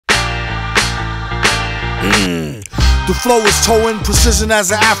The flow is towing, precision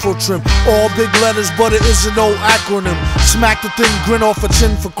as an afro trim. All big letters, but it isn't no acronym. Smack the thin grin off a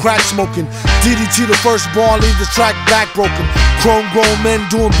chin for crack smoking. DDT the first born, leave the track back broken. Chrome grown men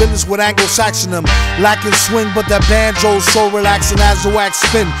doing business with Anglo-Saxon them. Lacking swing, but that banjo's so relaxing as the wax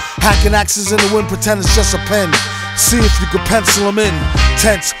spin. Hacking axes in the wind, pretend it's just a pen. See if you could pencil them in.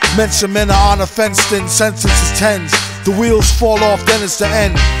 Tense, mention men are on a fenced in. Sentences tens. The wheels fall off, then it's the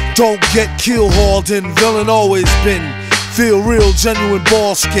end. Don't get keel hauled in, villain always been. Feel real, genuine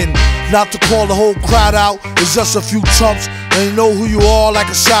ball skin. Not to call the whole crowd out, it's just a few chumps, and you know who you are like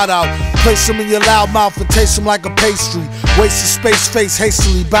a shout out. Place them in your loud mouth and taste them like a pastry. Waste of space, face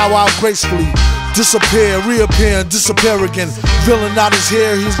hastily, bow out gracefully. Disappear, reappear, and disappear again. Villain not his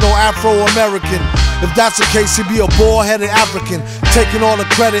hair, he's no Afro-American. If that's the case, he'd be a bald-headed African, taking all the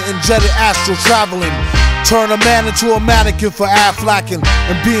credit and jetted astral traveling. Turn a man into a mannequin for Afflacking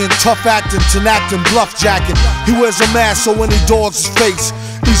and being tough acting, tenacting, bluff jacking. He wears a mask so when he dogs his face,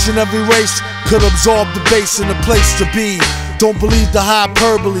 each and every race could absorb the base and the place to be. Don't believe the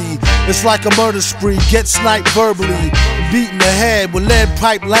hyperbole, it's like a murder spree. Get sniped verbally, beaten the head with lead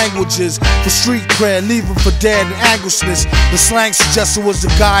pipe languages. For street cred, leave him for dead and anguishness. The slang suggested was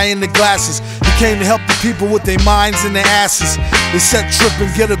the guy in the glasses. He came to help the people with their minds and their asses. They said trip and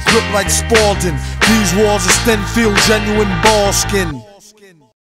get a grip like Spalding. These walls are thin, feel genuine ball skin.